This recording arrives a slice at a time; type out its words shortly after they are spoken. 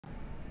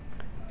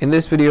In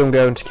this video, I'm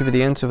going to give you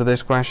the answer for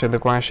this question. The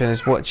question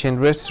is, what chain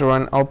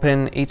restaurant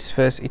opened its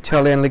first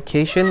Italian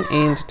location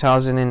in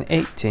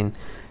 2018?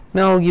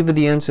 Now I'll give you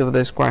the answer for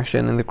this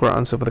question, and the correct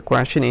answer for the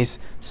question is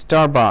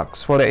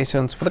Starbucks. What is the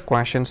answer for the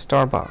question?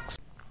 Starbucks.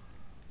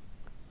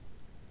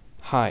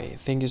 Hi,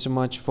 thank you so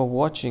much for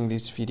watching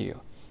this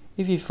video.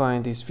 If you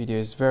find this video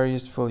is very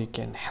useful, you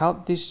can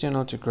help this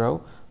channel to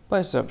grow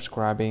by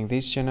subscribing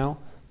this channel.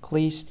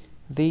 Please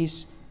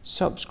this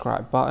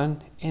subscribe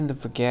button and don't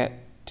forget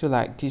to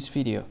like this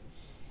video.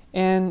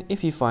 And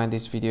if you find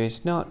this video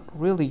is not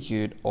really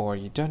good, or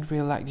you don't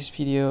really like this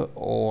video,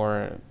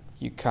 or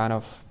you kind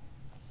of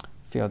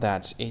feel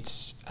that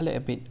it's a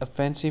little bit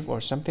offensive or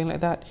something like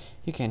that,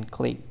 you can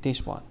click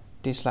this one,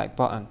 dislike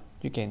button.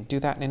 You can do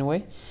that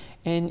anyway.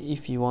 And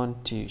if you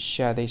want to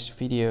share this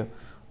video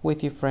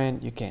with your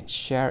friend, you can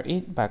share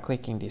it by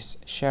clicking this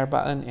share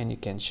button, and you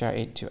can share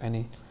it to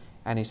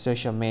any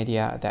social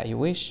media that you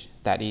wish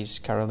that is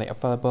currently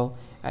available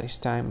at this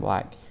time,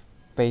 like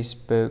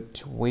Facebook,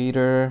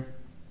 Twitter,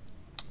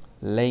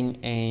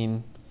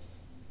 LinkedIn,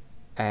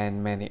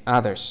 and many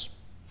others,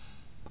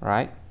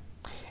 right?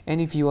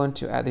 And if you want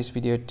to add this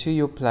video to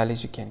your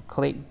playlist, you can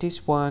click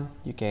this one.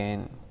 You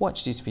can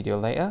watch this video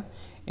later,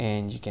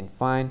 and you can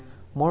find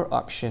more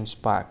options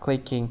by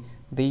clicking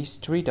these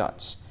three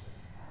dots.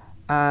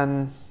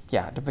 And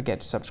yeah, don't forget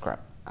to subscribe.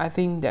 I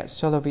think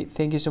that's all of it.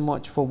 Thank you so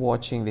much for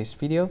watching this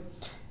video,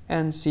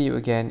 and see you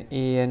again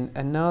in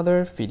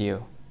another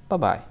video. Bye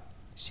bye.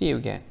 See you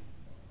again.